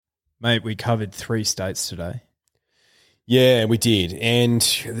Mate, we covered 3 states today. Yeah, we did. And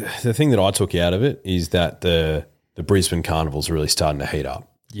the thing that I took out of it is that the Brisbane Carnival's really starting to heat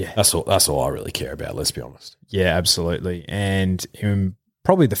up. Yeah. That's all I really care about, let's be honest. Yeah, absolutely. And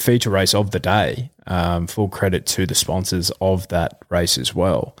probably the feature race of the day, full credit to the sponsors of that race as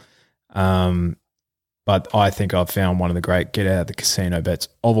well. But I think I've found one of the great get out of the casino bets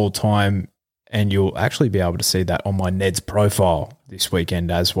of all time, and you'll actually be able to see that on my Ned's profile this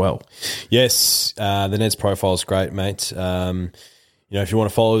weekend as well. Yes, the Ned's profile is great, mate. If you want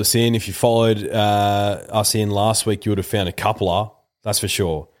to follow us in, if you followed us in last week, you would have found a coupler, that's for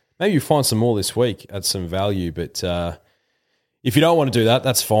sure. Maybe you'll find some more this week at some value, but if you don't want to do that,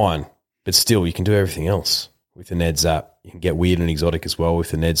 that's fine. But still, you can do everything else with the Ned's app. You can get weird and exotic as well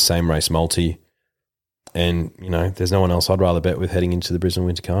with the Ned's same race multi. And, there's no one else I'd rather bet with heading into the Brisbane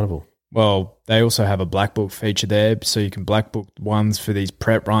Winter Carnival. Well, they also have a black book feature there, so you can black book ones for these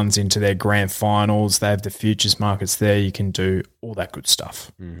prep runs into their grand finals. They have the futures markets there. You can do all that good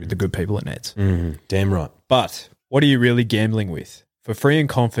stuff with the good people at Neds. Mm-hmm. Damn right. But what are you really gambling with? For free and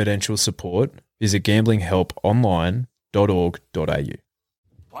confidential support, visit gamblinghelponline.org.au.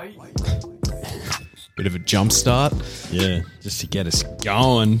 Bit of a jump start. Yeah, just to get us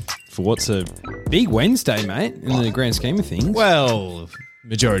going for what's a big Wednesday, mate, in the grand scheme of things. Well,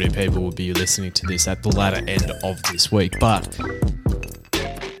 majority of people will be listening to this at the latter end of this week, but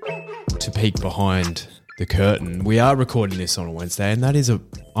to peek behind the curtain, we are recording this on a Wednesday, and that is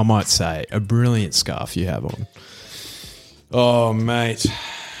I might say, a brilliant scarf you have on. Oh, mate.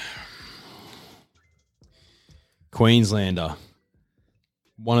 Queenslander.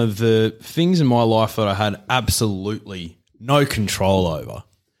 One of the things in my life that I had absolutely no control over,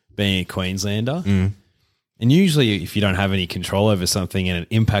 being a Queenslander. And usually if you don't have any control over something and it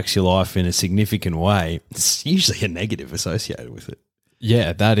impacts your life in a significant way, it's usually a negative associated with it.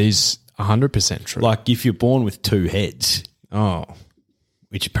 Yeah, that is 100% true. Like if you're born with 2 heads,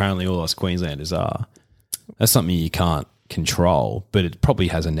 which apparently all us Queenslanders are, that's something you can't control, but it probably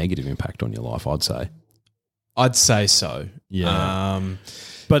has a negative impact on your life, I'd say. I'd say so. Yeah.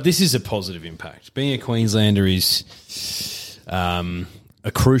 But this is a positive impact. Being a Queenslander is a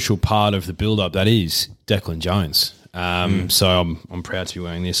crucial part of the build-up. That is Declan Jones. So I'm proud to be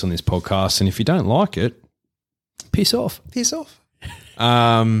wearing this on this podcast. And if you don't like it, piss off. Piss off.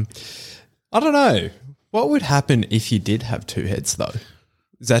 I don't know. What would happen if you did have 2 heads, though?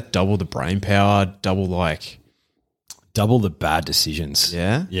 Is that double the brain power, double the bad decisions.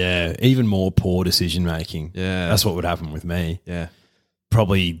 Yeah? Yeah. Even more poor decision making. Yeah. That's what would happen with me. Yeah.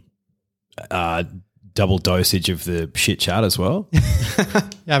 Probably double dosage of the shit chat as well. You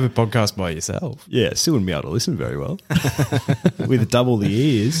have a podcast by yourself. Yeah, still wouldn't be able to listen very well. With double the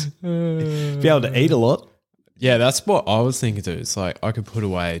ears. Be able to eat a lot. Yeah, that's what I was thinking too. It's like I could put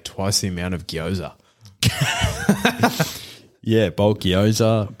away twice the amount of gyoza. Yeah, bulk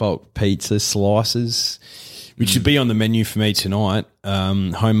gyoza, bulk pizza slices, which should be on the menu for me tonight.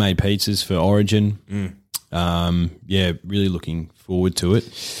 Homemade pizzas for Origin. Yeah, really looking forward to it.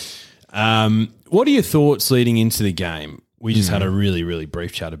 What are your thoughts leading into the game? We just had a really, really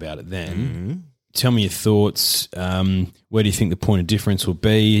brief chat about it then. Tell me your thoughts. Where do you think the point of difference will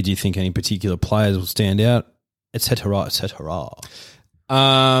be? Do you think any particular players will stand out? Et cetera, et cetera.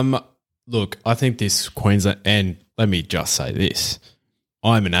 Look, I think this Queensland, and let me just say this,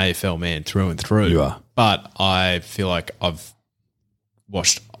 I'm an AFL man through and through. You are. But I feel like I've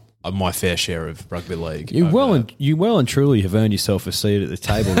watched my fair share of rugby league. You well and truly have earned yourself a seat at the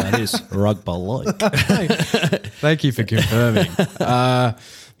table that is rugby league. Thank you for confirming.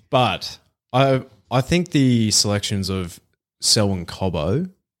 But I think the selections of Selwyn Cobbo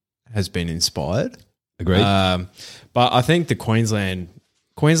has been inspired. Agreed. But I think the Queensland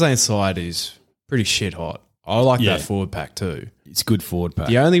side is pretty shit hot. I like that forward pack too. It's good forward pack.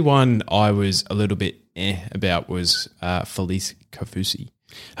 The only one I was a little bit about was Felice Kaufusi.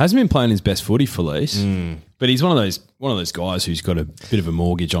 Hasn't been playing his best footy, Felice, but he's one of those guys who's got a bit of a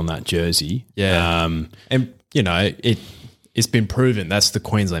mortgage on that jersey. Yeah, and you know it's been proven that's the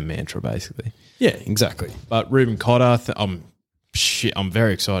Queensland mantra basically. Yeah, exactly. But Ruben Cotter, I'm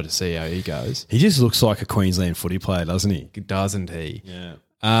very excited to see how he goes. He just looks like a Queensland footy player, doesn't he? Doesn't he? Yeah.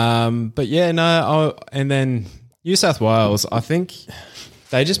 But yeah, no. And then New South Wales, I think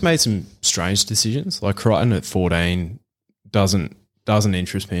they just made some strange decisions. Like Crichton at 14 doesn't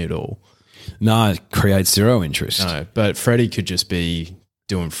interest me at all. No, it creates zero interest. No, but Freddie could just be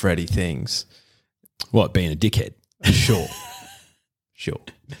doing Freddie things. What, being a dickhead? Sure.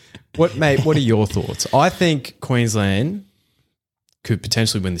 What are your thoughts? I think Queensland could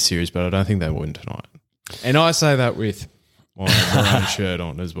potentially win the series, but I don't think they win tonight. And I say that with my maroon shirt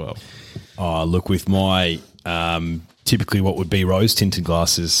on as well. Oh, look, with my typically what would be rose tinted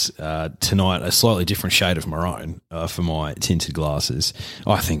glasses tonight, a slightly different shade of maroon for my tinted glasses.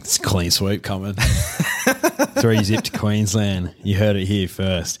 I think it's a clean sweep coming. 3-0 to Queensland. You heard it here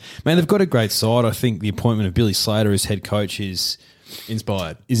first. Man, they've got a great side. I think the appointment of Billy Slater as head coach is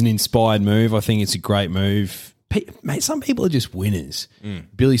an inspired move. I think it's a great move. Mate, some people are just winners.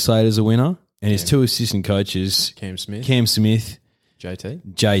 Billy Slater's a winner, and his 2 assistant coaches, Cam Smith,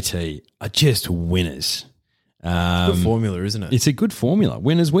 JT, are just winners. Good formula, isn't it? It's a good formula.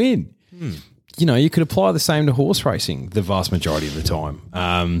 Winners win. You know, you could apply the same to horse racing the vast majority of the time.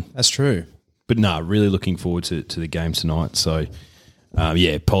 That's true. But no, really looking forward to the game tonight. So,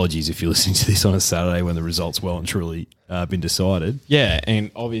 apologies if you're listening to this on a Saturday when the result's well and truly been decided. Yeah,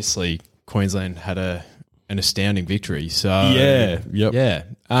 and obviously Queensland had an astounding victory. So yeah.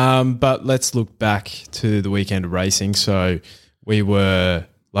 But let's look back to the weekend of racing. So we were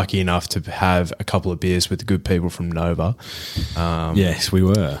lucky enough to have a couple of beers with the good people from Nova. Yes, we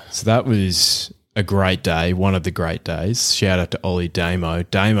were. So that was a great day, one of the great days. Shout out to Ollie Damo.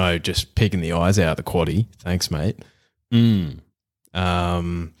 Damo just picking the eyes out of the quaddie. Thanks, mate.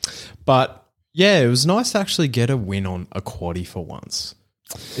 But yeah, it was nice to actually get a win on a quaddie for once.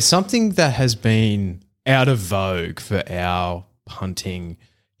 It's something that has been out of vogue for our punting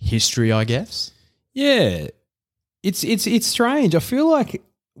history, I guess. Yeah. It's strange. I feel like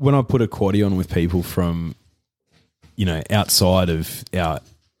when I put a quaddie on with people from, you know, outside of our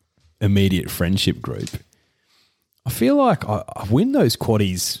immediate friendship group, I feel like I win those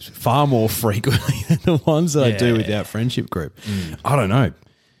quaddies far more frequently than the ones that I do with our friendship group. I don't know.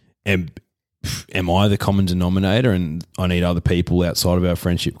 Am I the common denominator and I need other people outside of our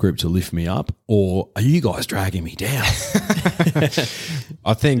friendship group to lift me up, or are you guys dragging me down?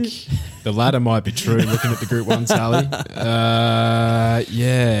 I think the latter might be true looking at the Group 1 tally.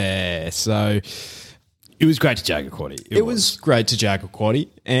 So it was great to jag a quaddie. It was great to jag a quaddie.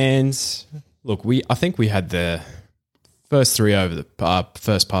 And look, I think we had the first 3 over the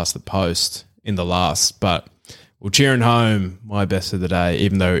first past the post in the last, but we're cheering home my best of the day,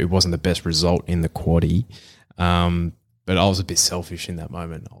 even though it wasn't the best result in the quaddie. But I was a bit selfish in that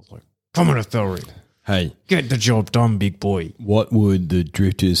moment. I was like, come on, Athelry. Hey, get the job done, big boy. What would the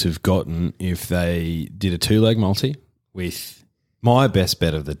Drifters have gotten if they did a 2-leg multi with my best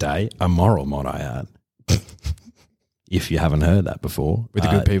bet of the day, a moral mod I add? If you haven't heard that before. With the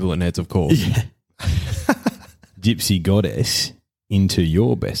good people at Neds, of course. Yeah. Gypsy Goddess into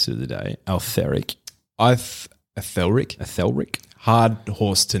your best of the day, Athelric. Athelric. Hard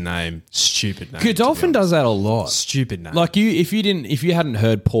horse to name. Stupid name. Godolphin does that a lot. Stupid name. Like if you hadn't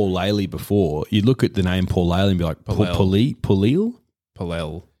heard Paul Laley before, you'd look at the name Paul Laley and be like,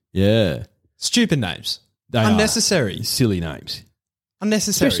 Paleel? Yeah. Stupid names. They unnecessary. Are silly names.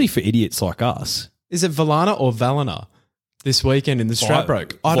 Unnecessary. Especially for idiots like us. Is it Valana or Valana this weekend in the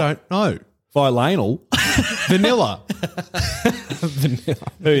Stradbroke? I don't know. Vilanal. Vanilla.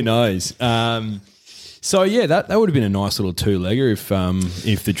 Who knows? So yeah, that would have been a nice little 2-legger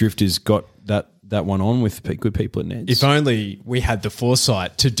if the Drifters got that one on with good people at Neds. If only we had the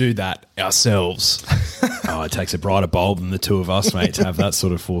foresight to do that ourselves. Oh, it takes a brighter bulb than the two of us, mate, to have that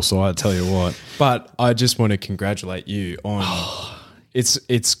sort of foresight. I tell you what. But I just want to congratulate you on.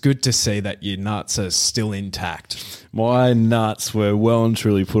 It's good to see that your nuts are still intact. My nuts were well and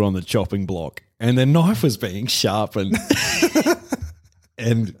truly put on the chopping block, and the knife was being sharpened.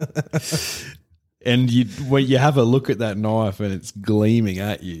 And you have a look at that knife and it's gleaming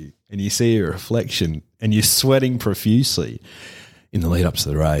at you and you see a reflection and you're sweating profusely in the lead up to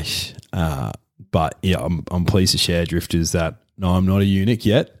the race. But yeah, I'm pleased to share, Drifters, that no, I'm not a eunuch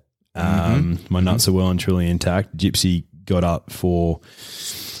yet. My nuts are well and truly intact. Gypsy got up for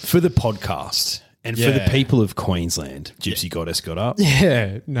the podcast and for the people of Queensland. Gypsy Goddess got up.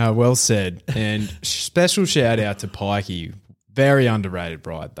 Yeah, no, well said. And special shout out to Pikey. Very underrated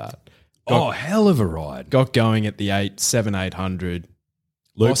ride that. Hell of a ride. Got going at the 800.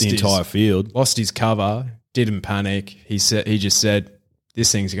 Looped the entire field. Lost his cover. Didn't panic. He just said, this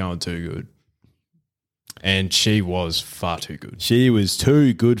thing's going too good. And she was far too good. She was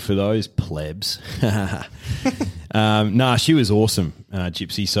too good for those plebs. She was awesome,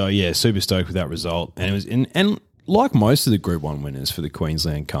 Gypsy. So yeah, super stoked with that result. And it was and like most of the Group 1 winners for the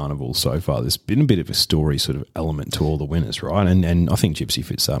Queensland Carnival so far, there's been a bit of a story sort of element to all the winners, right? And I think Gypsy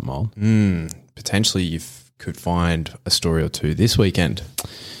fits that mold. Potentially you could find a story or two this weekend.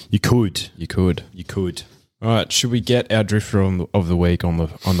 You could. All right, should we get our Drifter of the week on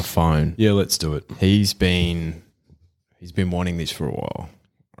the phone? Yeah, let's do it. He's been wanting this for a while,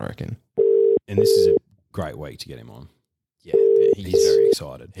 I reckon. And this is a great week to get him on. Yeah, He's very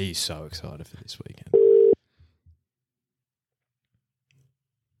excited. He's so excited for this weekend.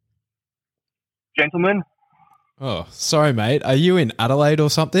 Gentlemen, Oh, sorry, mate. Are you in Adelaide or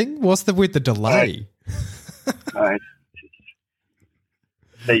something? What's with the delay? mate,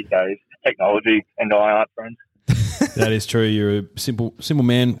 these days, technology and I aren't friends. That is true. You're a simple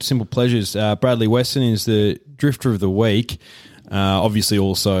man, simple pleasures. Bradley Weston is the Drifter of the Week. Obviously,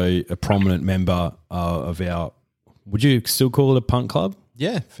 also a prominent member of our. Would you still call it a punk club?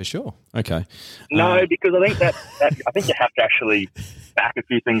 Yeah, for sure. Okay. No, because I think that I think you have to actually back a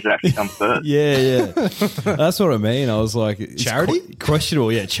few things that actually come first. Yeah. That's what I mean. I was like, it's Charity?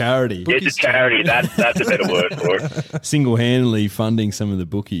 questionable. Yeah, charity. It's a charity. That's a better word for it. Single-handedly funding some of the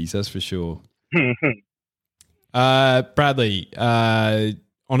bookies. That's for sure. Bradley,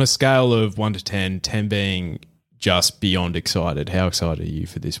 on a scale of 1 to 10, 10 being just beyond excited, how excited are you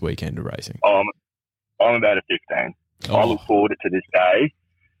for this weekend of racing? I'm about a 15. Oh. I look forward to this day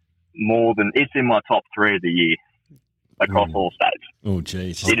more than it's in my top 3 of the year across all states. Oh,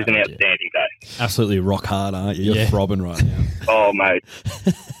 geez. It is an outstanding day. Absolutely rock hard, aren't you? You're throbbing right now. Oh, mate.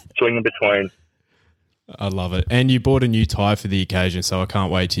 Swinging between. I love it. And you bought a new tie for the occasion, so I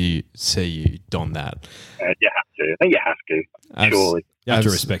can't wait to see you don that. You have to. I think you have to, surely. You have to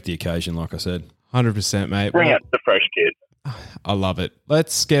respect the occasion, like I said. 100%, mate. Bring out the fresh kid. I love it.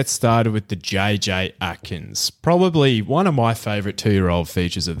 Let's get started with the JJ Atkins. Probably one of my favourite 2-year-old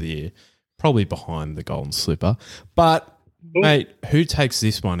features of the year. Probably behind the Golden Slipper. But, mate, who takes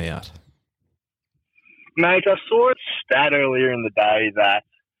this one out? Mate, I saw a stat earlier in the day that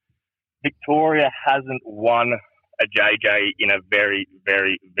Victoria hasn't won a JJ in a very,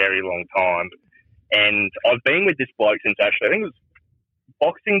 very, very long time. And I've been with this bloke since actually, I think it was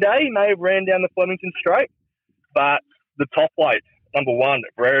Boxing Day. He may have ran down the Flemington Straight. But the top weight, number 1,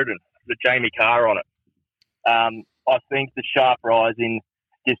 Brereton, the Jamie Carr on it. I think the sharp rise in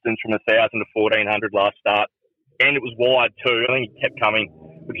distance from 1,000 to 1,400 last start, and it was wide too. I think he kept coming,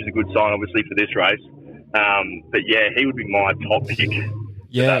 which is a good sign, obviously, for this race. But yeah, he would be my top pick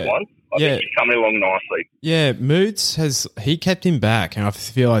for that one. I think he's coming along nicely. Yeah, Moods he kept him back, and I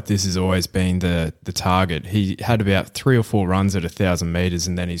feel like this has always been the target. He had about 3 or 4 runs at 1,000 metres,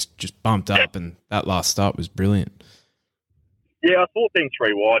 and then he's just bumped up, and that last start was brilliant. Yeah, I thought being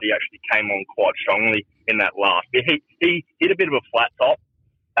 3 wide, he actually came on quite strongly in that last. He hit a bit of a flat top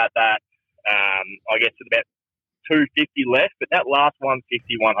at that, I guess, at about 250 left, but that last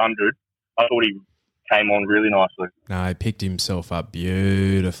 150, 100, I thought he came on really nicely. No, he picked himself up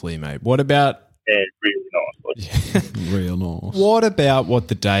beautifully, mate. What about... Yeah, really nicely. Real nice. What about what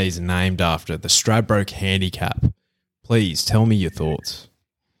the day is named after, the Stradbroke Handicap? Please, tell me your thoughts.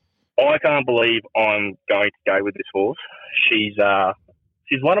 I can't believe I'm going to go with this horse. She's one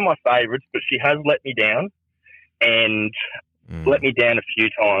of my favourites, but she has let me down, and let me down a few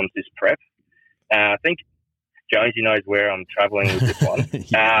times this prep. I think Jonesy knows where I'm travelling with this one.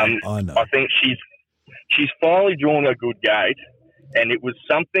 I know. I think she's finally drawn a good gate, and it was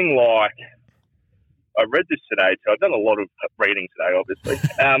something like, I read this today, so I've done a lot of reading today, obviously,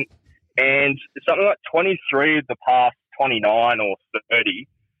 and it's something like 23 of the past 29 or 30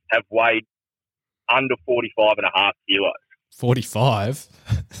 have weighed under 45 and a half kilos. 45?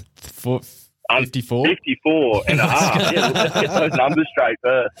 54? 54 and a half. Yeah, let's get those numbers straight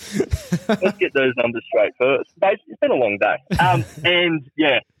first. It's been a long day. And,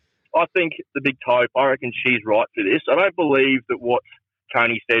 yeah, I think the big tope, I reckon she's right for this. I don't believe that what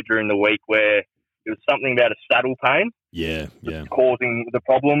Tony said during the week where it was something about a saddle pain that's causing the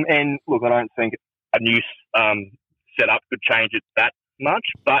problem. And, look, I don't think a new setup could change it that much,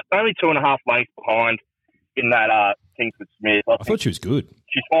 but only 2.5 lengths behind in that Kingsford Smith. I thought she was good.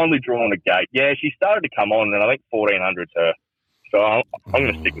 She's finally drawn a gate. Yeah, she started to come on, and I think 1,400's her. So I'm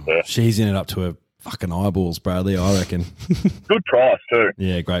going to stick with her. She's in it up to her fucking eyeballs, Bradley, I reckon. Good price too.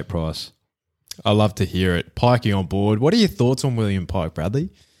 Yeah, great price. I love to hear it. Pikey on board. What are your thoughts on William Pike,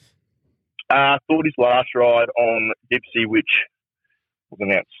 Bradley? Thought his last ride on Dipsy, which was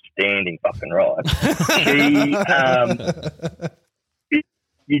an outstanding fucking ride.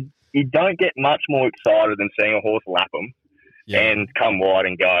 You don't get much more excited than seeing a horse lap him and come wide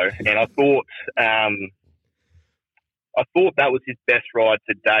and go. And I thought that was his best ride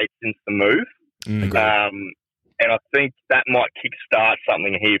to date since the move. And I think that might kickstart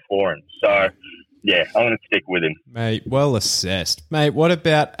something here for him. So, yeah, I'm going to stick with him. Mate, well assessed. Mate, what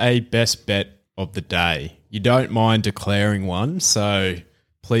about a best bet of the day? You don't mind declaring one, so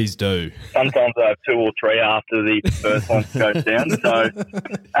please do. Sometimes I have 2 or 3 after the first one goes down. So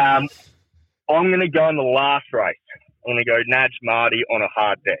I'm going to go in the last race. I'm going to go Naj Marty on a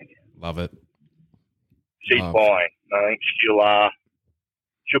hard deck. Love it. She's flying. I think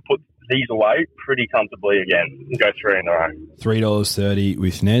she'll put these away pretty comfortably again and go 3 in a row. $3.30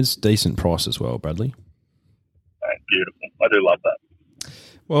 with Neds. Decent price as well, Bradley. Beautiful. I do love that.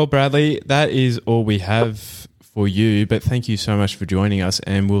 Well, Bradley, that is all we have for you, but thank you so much for joining us,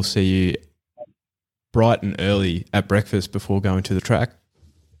 and we'll see you bright and early at breakfast before going to the track.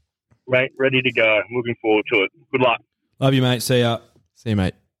 Mate, ready to go. Looking forward to it. Good luck. Love you, mate. See ya. See you,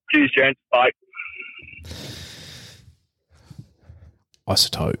 mate. Cheers, gents. Bye.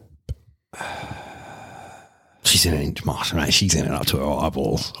 Isotope. She's in it, mate. She's in it up to her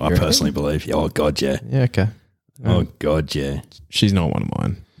eyeballs. I personally believe. Oh, God, yeah. Yeah, okay. Oh, God, yeah. She's not one of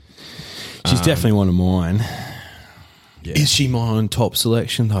mine. She's definitely one of mine. Yeah. Is she my top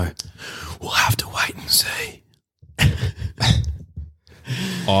selection, though? We'll have to wait and see.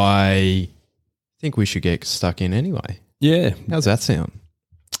 I think we should get stuck in anyway. Yeah. How's that sound?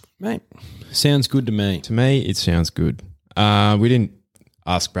 Mate, sounds good to me. To me, it sounds good. We didn't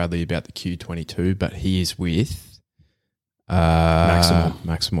ask Bradley about the Q22, but he is with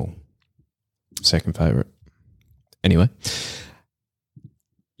Maximal. Second favourite. Anyway,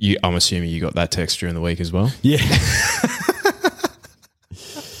 I'm assuming you got that text during the week as well. Yeah.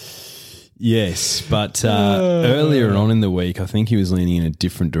 Yes, but earlier on in the week, I think he was leaning in a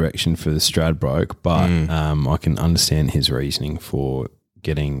different direction for the Stradbroke, but I can understand his reasoning for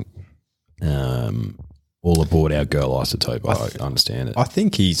getting all aboard our girl Isotope. I understand it. I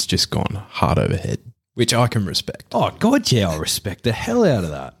think he's just gone hard overhead, which I can respect. Oh, God, yeah, I respect the hell out of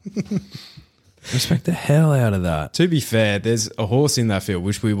that. Respect the hell out of that. To be fair, there's a horse in that field,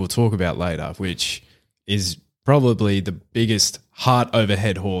 which we will talk about later, which is probably the biggest heart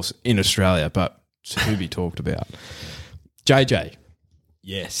overhead horse in Australia, but to be talked about. JJ.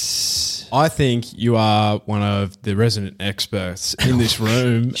 Yes. I think you are one of the resident experts in this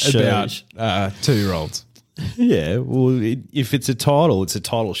room about 2-year-olds. Yeah, well, if it's a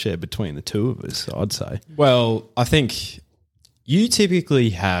title share between the two of us, I'd say. Well, I think you typically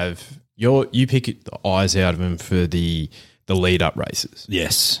have you pick the eyes out of them for the lead-up races.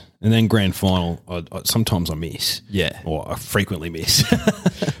 Yes. And then grand final, sometimes I miss. Yeah. Or I frequently miss.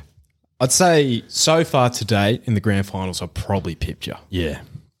 I'd say so far to date in the grand finals, I probably pipped you. Yeah.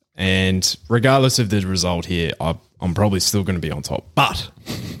 And regardless of the result here, I'm probably still going to be on top. But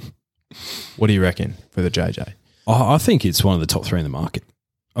what do you reckon for the JJ? I think it's one of the top 3 in the market.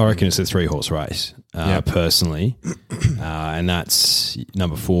 I reckon it's a 3-horse race, personally. And that's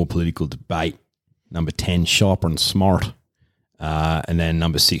number 4, Political Debate. Number 10, Sharper and Smart. And then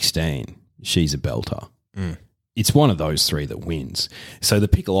number 16, She's a Belter. It's one of those 3 that wins. So the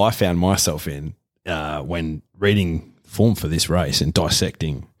pickle I found myself in when reading form for this race and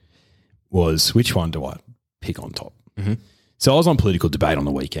dissecting was, which one do I pick on top? Mm-hmm. So I was on Political Debate on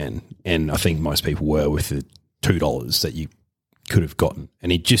the weekend, and I think most people were with the $2 that you could have gotten,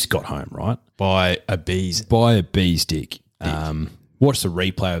 and he just got home, right? By a bee's dick. Watched the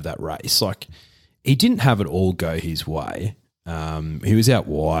replay of that race. Like, he didn't have it all go his way. He was out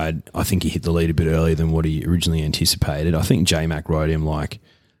wide. I think he hit the lead a bit earlier than what he originally anticipated. I think J-Mac rode him like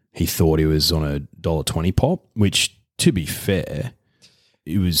he thought he was on a $1.20 pop, which, to be fair,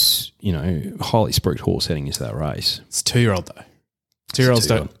 it was, highly spruiked horse heading into that race. It's 2-year-old though. 2-year-olds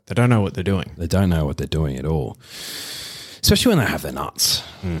don't know what they're doing. They don't know what they're doing at all, especially when they have their nuts.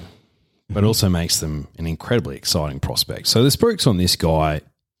 But it also makes them an incredibly exciting prospect. So the spruiks on this guy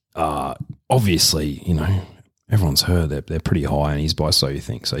are obviously, everyone's heard they're pretty high, and he's by So You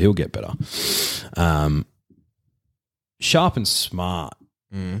Think, so he'll get better. Sharp and Smart.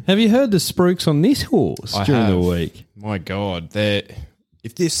 Have you heard the spruiks on this horse during the week? My God,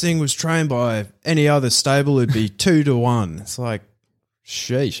 if this thing was trained by any other stable, it'd be 2-1. It's like,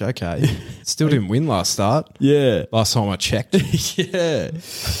 sheesh, okay. Still didn't win last start. Yeah. Last time I checked. Yeah.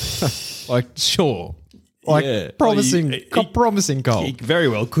 Like, sure. Like, promising goal. It very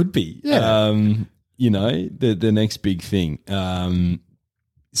well could be. Yeah. The next big thing.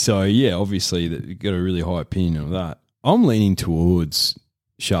 So, yeah, obviously, you've got a really high opinion of that. I'm leaning towards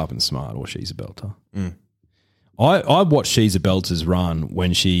Sharp and Smart or She's a Belter. I watched She's a Belter's run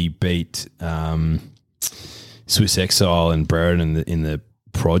when she beat Swiss Exile and Brereton in the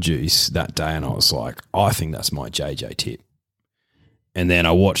produce that day, and I was like, I think that's my JJ tip. And then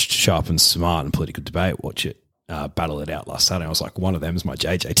I watched Sharp and Smart and Political Debate battle it out last Saturday. I was like, one of them is my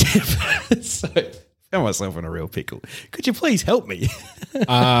JJ tip. So I found myself in a real pickle. Could you please help me?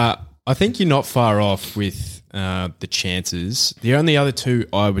 I think you're not far off with the chances. The only other 2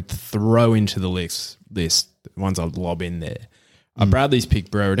 I would throw into the list, the ones I'd lob in there, Bradley's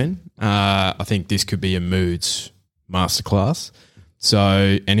picked Brereton. I think this could be a Moods masterclass.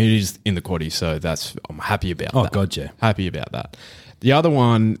 So, and it is in the quaddie, so I'm happy about that. Oh, God, yeah. Happy about that. The other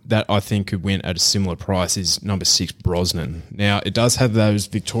one that I think could win at a similar price is number 6, Brosnan. Now, it does have those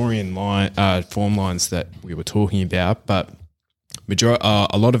Victorian form lines that we were talking about, but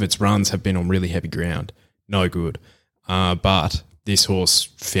a lot of its runs have been on really heavy ground. No good. But this horse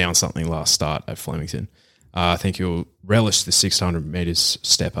found something last start at Flemington. I think he'll relish the 600 metres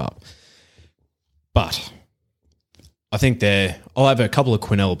step up. But I think I'll have a couple of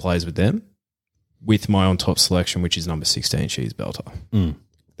Quinella plays with them, with my on-top selection, which is number 16, She's Belter.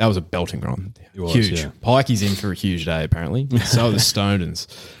 That was a belting run. Huge. Yeah. Pikey's in for a huge day, apparently. So are the Stonens.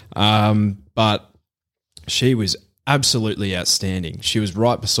 But she was absolutely outstanding. She was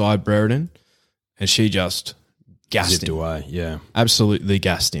right beside Brereton, and she just gassed him. Away, yeah. Absolutely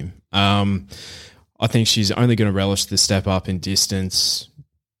gassed him. I think she's only going to relish the step up in distance.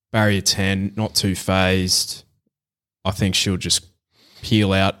 Barrier 10, not too phased. I think she'll just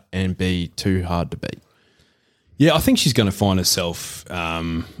peel out and be too hard to beat. Yeah, I think she's going to find herself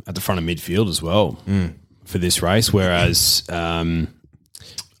at the front of midfield as well for this race, whereas I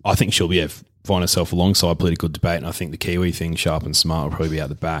think she'll find herself alongside Political Debate, and I think the Kiwi thing, Sharp and Smart, will probably be out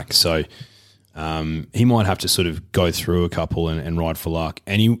the back. So he might have to sort of go through a couple and ride for luck.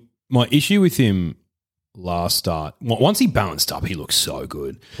 And my issue with him last start, once he balanced up, he looked so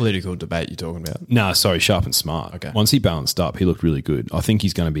good. Political Debate you're talking about? No, sorry, Sharp and Smart. Okay. Once he balanced up, he looked really good. I think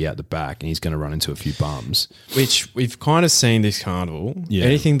he's going to be out the back and he's going to run into a few bums. Which we've kind of seen this carnival. Yeah.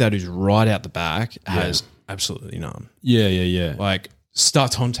 Anything that is right out the back has absolutely none. Yeah. Like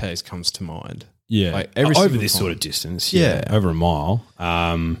Startontes comes to mind. Yeah. Like over this sort of distance. Yeah. Over a mile.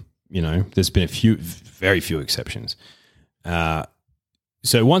 There's been very few exceptions.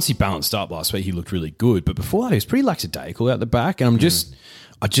 So once he balanced up last week, he looked really good. But before that, he was pretty lackadaisical out the back. And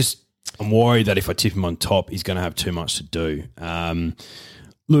I'm worried that if I tip him on top, he's going to have too much to do.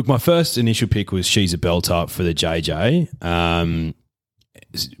 Look, my first initial pick was She's a Belter for the JJ.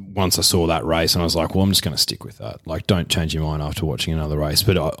 Once I saw that race, and I was like, well, I'm just going to stick with that. Like, don't change your mind after watching another race.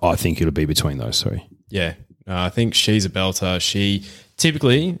 But I think it'll be between those three. Yeah. I think She's a Belter. She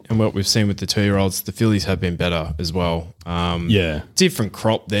typically, and what we've seen with the 2-year-olds, the fillies have been better as well. Different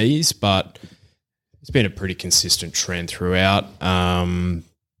crop these, but it's been a pretty consistent trend throughout. And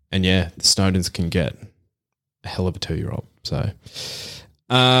the Snowdens can get a hell of a 2-year-old. So,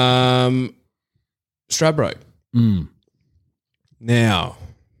 Stradbroke. Now,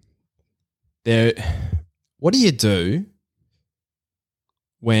 what do you do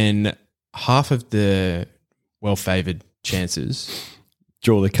when half of the well-favoured chances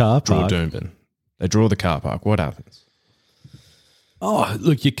draw the car draw park? Doomben? They draw the car park. What happens? Oh,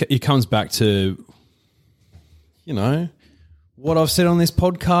 look, it comes back to, what I've said on this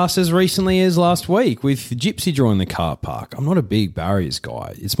podcast as recently as last week with Gypsy drawing the car park. I'm not a big barriers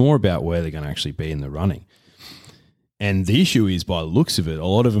guy. It's more about where they're going to actually be in the running. And the issue is, by the looks of it, a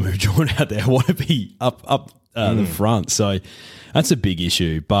lot of them who've drawn out there want to be up the front. So that's a big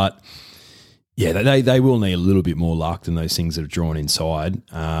issue. But yeah, they will need a little bit more luck than those things that are drawn inside.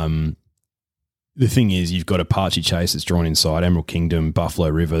 The thing is, you've got Apache Chase that's drawn inside, Emerald Kingdom, Buffalo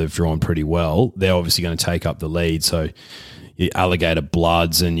River, they've drawn pretty well. They're obviously going to take up the lead. So your Alligator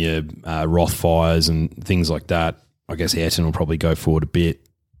Bloods and your Rothfires and things like that, I guess Ayrton will probably go forward a bit.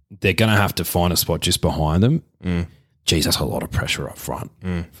 They're going to have to find a spot just behind them. Geez, that's a lot of pressure up front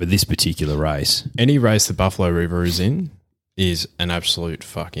for this particular race. Any race the Buffalo River is in is an absolute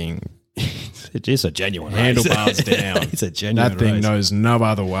fucking It is a genuine handlebars race. down. It's a genuine That thing race. knows no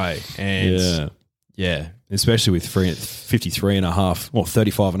other way. And yeah. Especially with 53 and a half,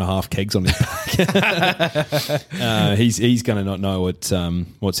 35 and a half kegs on his back. He's going to not know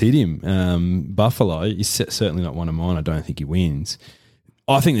what's hit him. Buffalo is certainly not one of mine. I don't think he wins.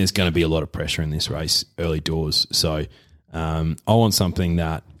 I think there's going to be a lot of pressure in this race early doors. So I want something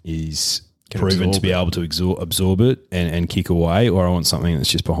that is proven to be able to absorb it and kick away, or I want something that's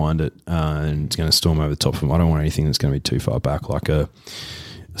just behind it and it's going to storm over the top of them. I don't want anything that's going to be too far back, like a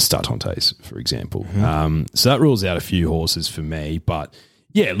Startontes, for example. So that rules out a few horses for me. But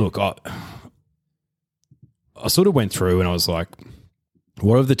yeah, look, I sort of went through and I was like,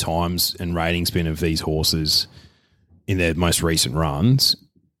 what have the times and ratings been of these horses in their most recent runs,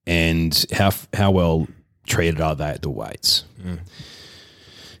 and how well treated are they at the weights? And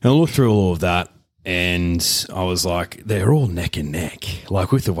I looked through all of that, and I was like, they're all neck and neck.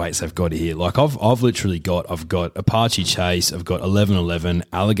 Like with the weights they've got here, like I've got Apache Chase, I've got 1111,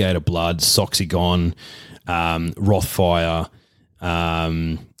 Alligator Blood, Soxygon, Rothfire,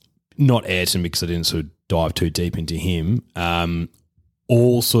 not Ayrton because I didn't sort of dive too deep into him.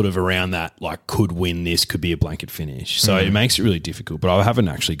 all sort of around that, like could win this, could be a blanket finish. So it makes it really difficult. But I haven't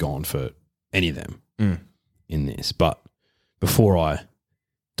actually gone for any of them in this. But before I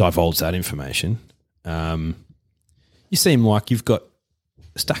divulge that information, you seem like you've got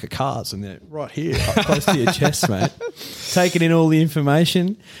a stack of cards and they're right here, up close to your chest, mate. Taking in all the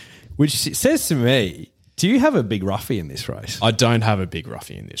information, which says to me, do you have a big roughie in this race? I don't have a big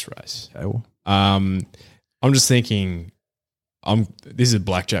roughie in this race. Okay, well. I'm just thinking, this is a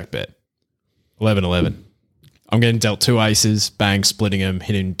blackjack bet. 11-11. I'm getting dealt 2 aces, bang, splitting them,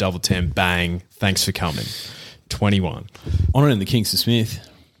 hitting double 10, bang, thanks for coming. 21. On it in the Kingston Smith.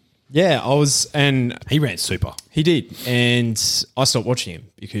 Yeah, and he ran super. He did, and I stopped watching him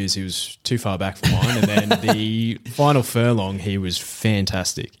because he was too far back for mine. And then the final furlong, he was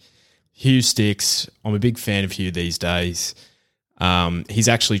fantastic. Hugh Sticks, I'm a big fan of Hugh these days. He's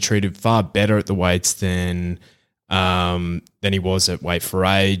actually treated far better at the weights than he was at weight for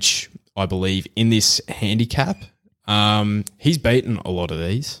age, I believe, in this handicap. He's beaten a lot of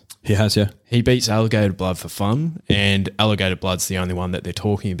these. He has, yeah. He beats Alligator Blood for fun, and Alligator Blood's the only one that they're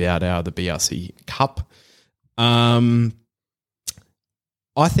talking about out of the BRC Cup. I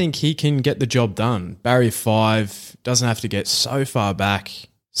think he can get the job done. Barrier 5 doesn't have to get so far back,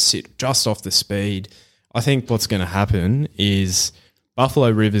 sit just off the speed. I think what's going to happen is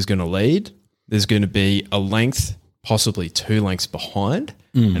Buffalo River's going to lead. There's going to be a length, possibly 2 lengths behind,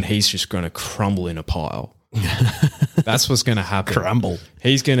 and he's just going to crumble in a pile. That's what's going to happen. Crumble.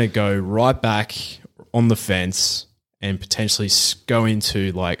 He's going to go right back on the fence and potentially go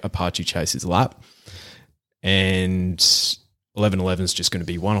into like Apache Chase's lap. And 11-11 is just going to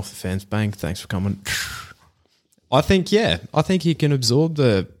be one off the fence. Bang, thanks for coming. I think he can absorb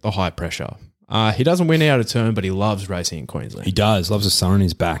the high pressure. He doesn't win out of turn, but he loves racing in Queensland. He does. Loves the sun on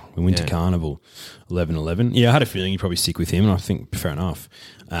his back. The Winter Carnival, 11-11. Yeah, I had a feeling you'd probably stick with him, and I think fair enough.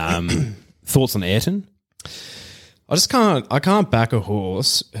 Thoughts on Ayrton? I can't back a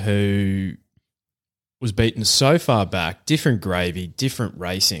horse who was beaten so far back, different gravy, different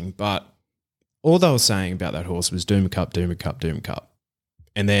racing, but all they were saying about that horse was Doom Cup, Doom Cup, Doom Cup.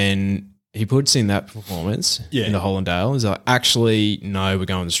 And then he puts in that performance in the Hollandale. He's like, actually, no, we're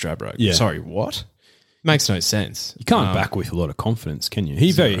going to Stradbroke. Yeah. Sorry, what? Makes no sense. You can't back with a lot of confidence, can you?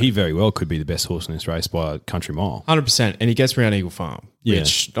 He very well could be the best horse in this race by a country mile. 100%. And he gets around Eagle Farm,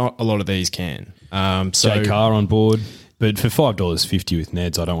 which not a lot of these can. Jay Carr on board. But for $5.50 with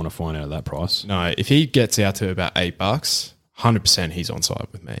Neds, I don't want to find out at that price. No, if he gets out to about $8, 100% he's on side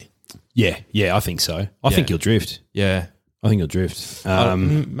with me. Yeah, I think so. I think he'll drift. Yeah. I think he'll drift.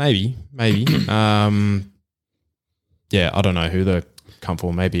 Maybe. Yeah, I don't know who the come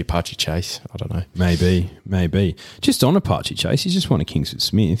for. Maybe Apache Chase. I don't know. Maybe. Just on Apache Chase, he's just won a Kingston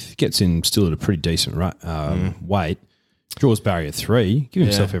Smith. Gets in still at a pretty decent weight. Draws barrier 3. Give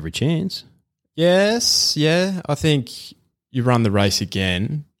himself every chance. Yes, yeah. I think you run the race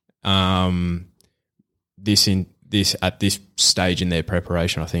again. At this stage in their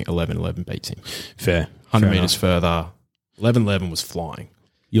preparation, I think 11-11 beats him. Fair. 100 metres further, 11-11 was flying.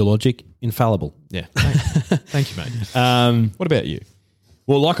 Your logic, infallible. Yeah. Thank you, mate. What about you?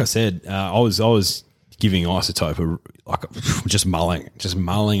 Well, like I said, I was giving Isotope just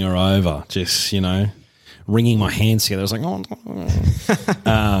mulling her over, just, wringing my hands together. I was like,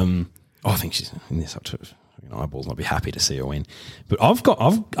 I think she's in this up to eyeballs. I'll be happy to see her win. But I'm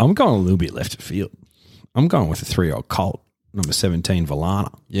going a little bit left of field. I'm going with a 3-year-old colt, number 17,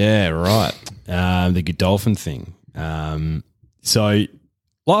 Valana. Yeah, right. The Godolphin thing. So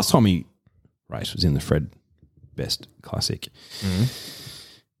last time he raced was in the Fred Best Classic. Mm-hmm.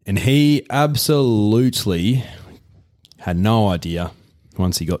 And he absolutely had no idea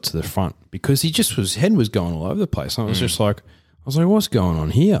once he got to the front because his head was going all over the place. And I was just like, what's going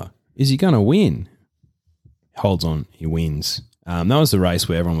on here? Is he going to win? Holds on, he wins. That was the race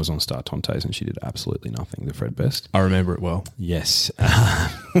where everyone was on Star Tontes and she did absolutely nothing, the Fred Best. I remember it well. Yes.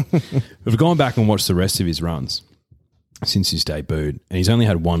 We've gone back and watched the rest of his runs since his debut, and he's only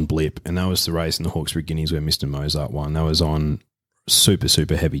had one blip, and that was the race in the Hawkesbury Guineas where Mr. Mozart won. That was on super,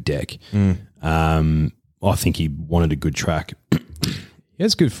 super heavy deck. I think he wanted a good track. He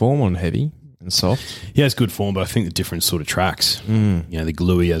has good form on heavy and soft. He has good form, but I think the different sort of tracks, the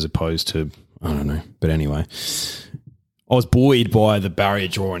gluey as opposed to, I don't know. But anyway, I was buoyed by the barrier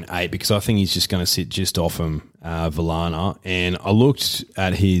draw in 8 because I think he's just going to sit just off him, Valana. And I looked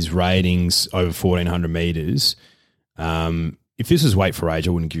at his ratings over 1,400 metres. If this was weight for age,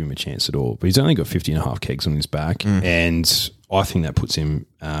 I wouldn't give him a chance at all. But he's only got 50.5 kegs on his back. And I think that puts him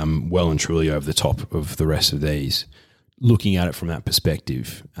well and truly over the top of the rest of these. looking at it from that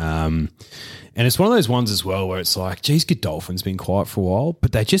perspective. And it's one of those ones as well where it's like, geez, Godolphin's been quiet for a while,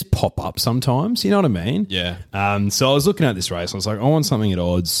 but they just pop up sometimes. You know what I mean? Yeah. So I was looking at this race. I was like, I want something at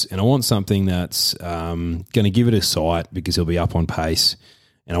odds, and I want something that's going to give it a sight because he'll be up on pace.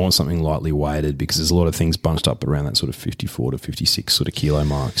 And I want something lightly weighted because there's a lot of things bunched up around that sort of 54 to 56 sort of kilo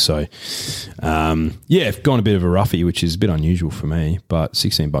mark. So, I've gone a bit of a roughie, which is a bit unusual for me, but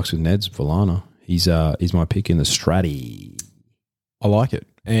 $16 with Ned's Volana. He's my pick in the Stratty. I like it.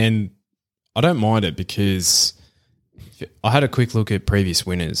 And I don't mind it because I had a quick look at previous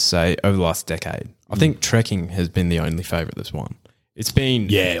winners, say, over the last decade. I think Trekking has been the only favourite that's won. It's been...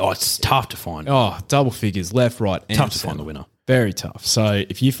 it's tough to find. Double figures, left, right, and tough to find the winner. Very tough. So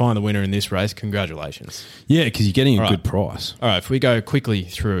if you find the winner in this race, congratulations. Yeah, because you're getting a good price. All right, if we go quickly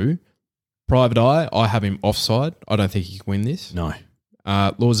through, Private Eye, I have him offside. I don't think he can win this. No.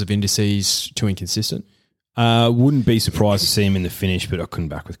 Laws of Indices, too inconsistent. Wouldn't be surprised to see him in the finish, but I couldn't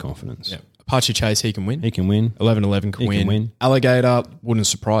back with confidence. Yeah. Apache Chase, he can win. He can win. 11-11 can win. Alligator wouldn't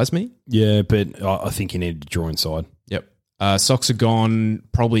surprise me. Yeah, but I think he needed to draw inside. Yep. Soxagon,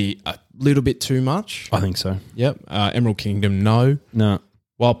 probably a little bit too much. I think so. Yep. Emerald Kingdom, no. No.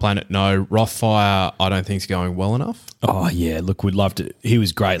 Wild Planet, no. Rothfire, I don't think is going well enough. Oh, yeah. Look, we'd love to. He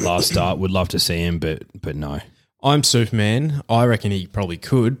was great last start. Would love to see him, but no. I'm Superman. I reckon he probably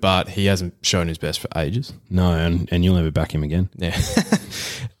could, but he hasn't shown his best for ages. No, and you'll never back him again. Yeah.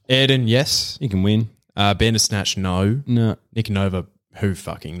 Ayrton, yes. He can win. Bandersnatch, no. No. Nick Nova, who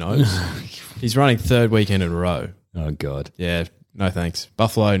fucking knows? He's running third weekend in a row. Oh, God. Yeah, no thanks.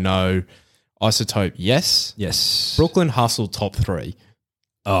 Buffalo, no. Isotope, yes. Yes. Brooklyn Hustle, top 3.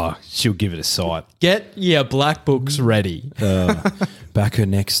 Oh, she'll give it a sight. Get your black books ready. Back her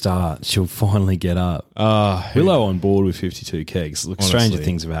next start. She'll finally get up. Willow on board with 52 kegs. Look, Honestly, stranger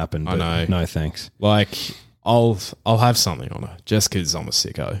things have happened, but I know. No thanks. Like, I'll have something on her just because I'm a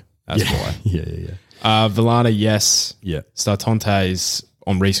sicko. That's why. Yeah. Villana, yes. Yeah. Startontes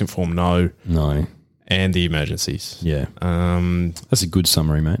on recent form, no. No. And the emergencies. Yeah. That's a good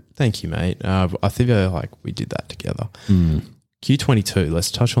summary, mate. Thank you, mate. I think we did that together. Q22, let's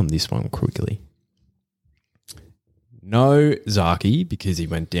touch on this one quickly. No Zaki because he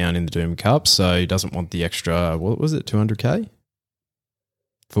went down in the Doom Cup, so he doesn't want the extra, what was it, 200K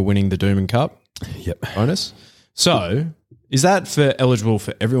for winning the Doom Cup? Yep. Bonus. So is that eligible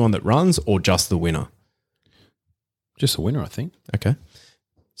for everyone that runs or just the winner? Just a winner, I think. Okay.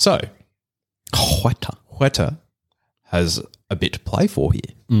 So Huerta has a bit to play for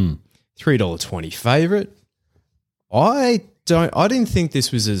here. $3.20 favourite. I didn't think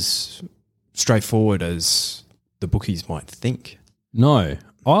this was as straightforward as the bookies might think. No,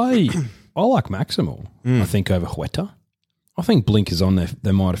 I like Maximal. I think over Huerta. I think Blink is on there.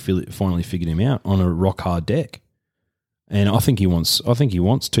 They might have finally figured him out on a rock hard deck, and I think he wants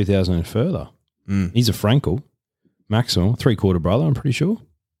 2,000 and further. He's a Frankel, Maximal 3/4 brother. I'm pretty sure.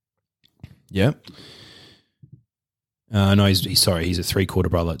 Yep. No, he's a 3/4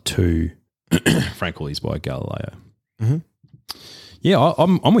 brother to Frankel. He's by Galileo. Mm-hmm. Yeah,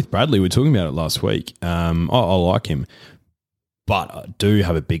 I'm with Bradley. We were talking about it last week. I like him, but I do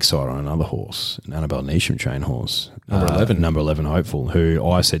have a big side on another horse, an Annabelle Neesham train horse, number 11 Hopeful, who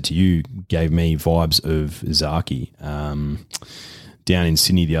I said to you gave me vibes of Zaki. Down in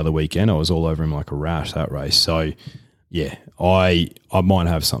Sydney the other weekend, I was all over him like a rash that race. So, yeah, I might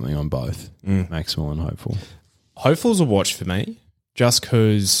have something on both, Maximal and Hopeful. Hopeful's a watch for me, just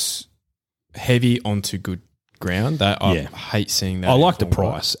because heavy onto good ground. I hate seeing that. I like the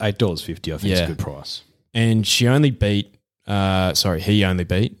price, $8.50. I think it's a good price. And he only beat the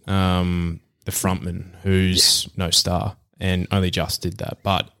frontman, who's no star, and only just did that,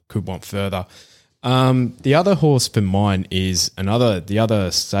 but could want further. The other horse for mine is the other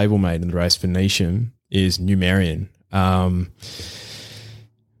stablemate in the race for Neesham is Numerian.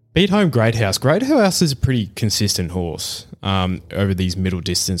 Beat home Great House. Great House is a pretty consistent horse over these middle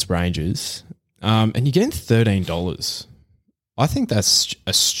distance ranges. And you're getting $13. I think that's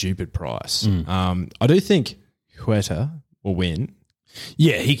a stupid price. I do think Huerta will win.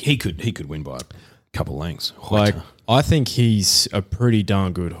 Yeah, he could win by a couple lengths. Huerta. I think he's a pretty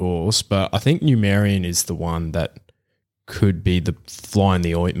darn good horse, but I think Numerian is the one that could be the fly in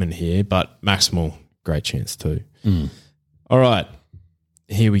the ointment here, but Maximal, great chance too. All right,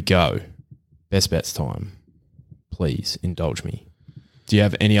 here we go. Best bets time. Please indulge me. Do you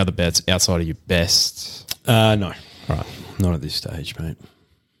have any other bets outside of your best? No. All right. Not at this stage, mate.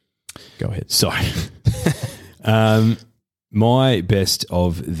 Go ahead. Sorry. My best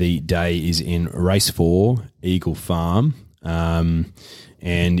of the day is in race 4, Eagle Farm. And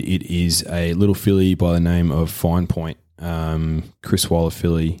it is a little filly by the name of Fine Point. Chris Waller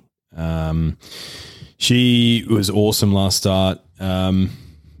filly. She was awesome last start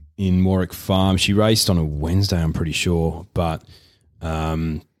in Warwick Farm. She raced on a Wednesday, I'm pretty sure, but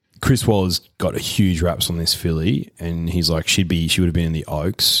Chris Waller's got a huge raps on this filly, and he's like, she would have been in the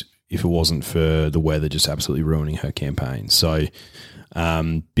Oaks if it wasn't for the weather just absolutely ruining her campaign. So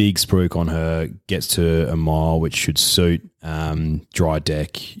big spruik on her, gets to a mile, which should suit. Dry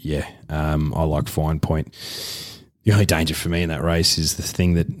deck, yeah. I like Fine Point. The only danger for me in that race is the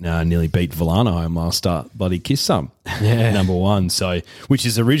thing that nearly beat Villano home last start, bloody Kiss Some, number one. So, which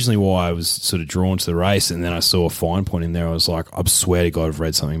is originally why I was sort of drawn to the race, and then I saw Fine Point in there. I was like, I swear to God, I've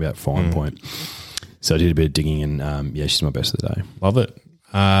read something about Fine Point. So I did a bit of digging, and she's my best of the day. Love it.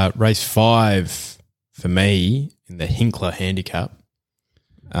 Race 5 for me in the Hinkler handicap.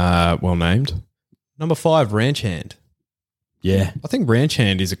 Well named. Number 5, Ranch Hand. Yeah. I think Ranch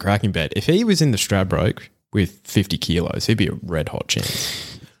Hand is a cracking bet. If he was in the Stradbroke with 50 kilos, he'd be a red hot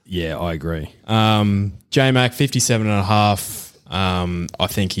chance. Yeah, I agree. J-Mac, 57.5. I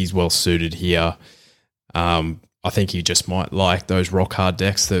think he's well suited here. I think he just might like those rock hard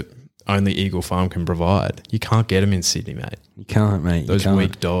decks that only Eagle Farm can provide. You can't get them in Sydney, mate. You can't, mate. Those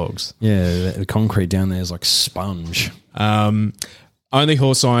weak dogs. Yeah, the concrete down there is like sponge. Only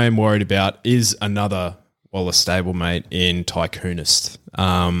horse I am worried about is another Wallace stablemate in Tycoonist.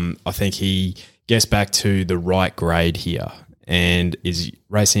 I think he gets back to the right grade here and is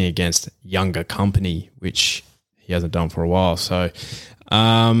racing against younger company, which he hasn't done for a while. So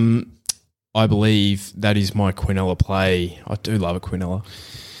I believe that is my Quinella play. I do love a Quinella.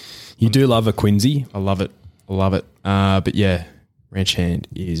 You do love a Quincy. I love it. I love it. But yeah, Ranch Hand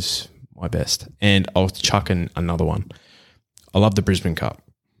is my best. And I'll chuck in another one. I love the Brisbane Cup.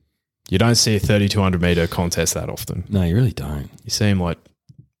 You don't see a 3,200 metre contest that often. No, you really don't. You see them like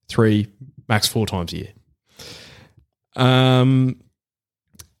 3, max 4 times a year.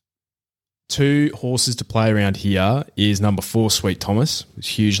 2 horses to play around here is number 4, Sweet Thomas. It was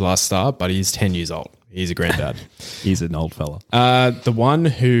huge last start, but he's 10 years old. He's a granddad. He's an old fella. The one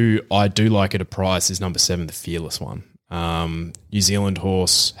who I do like at a price is number 7, the Fearless one. New Zealand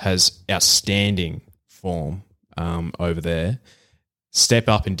horse has outstanding form over there. Step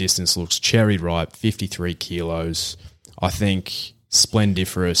up in distance, looks cherry ripe, 53 kilos. I think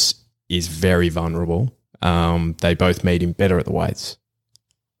Splendiferous is very vulnerable. They both made him better at the weights.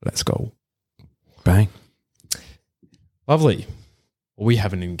 Let's go. Bang. Lovely. We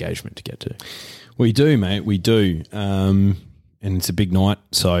have an engagement to get to. We do, mate. We do. And it's a big night.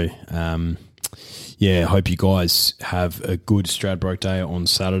 So, yeah, I hope you guys have a good Stradbroke day on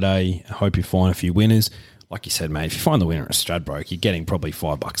Saturday. I hope you find a few winners. Like you said, mate, if you find the winner at Stradbroke, you're getting probably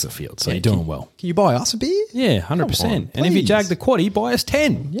 $5 a field. So you're doing well. Can you buy us a beer? Yeah, 100%. And if you jag the quaddie, buy us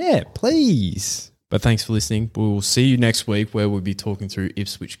 10. Yeah, please. But thanks for listening. We'll see you next week where we'll be talking through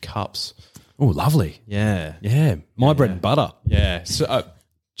Ipswich Cups. Oh, lovely. Yeah. Yeah. My bread and butter. Yeah. So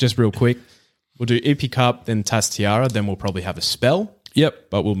just real quick, we'll do Ippy Cup, then Tas Tiara, then we'll probably have a spell. Yep.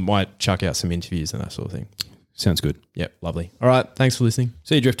 But we might chuck out some interviews and that sort of thing. Sounds good. Yep. Lovely. All right. Thanks for listening.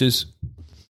 See you, Drifters.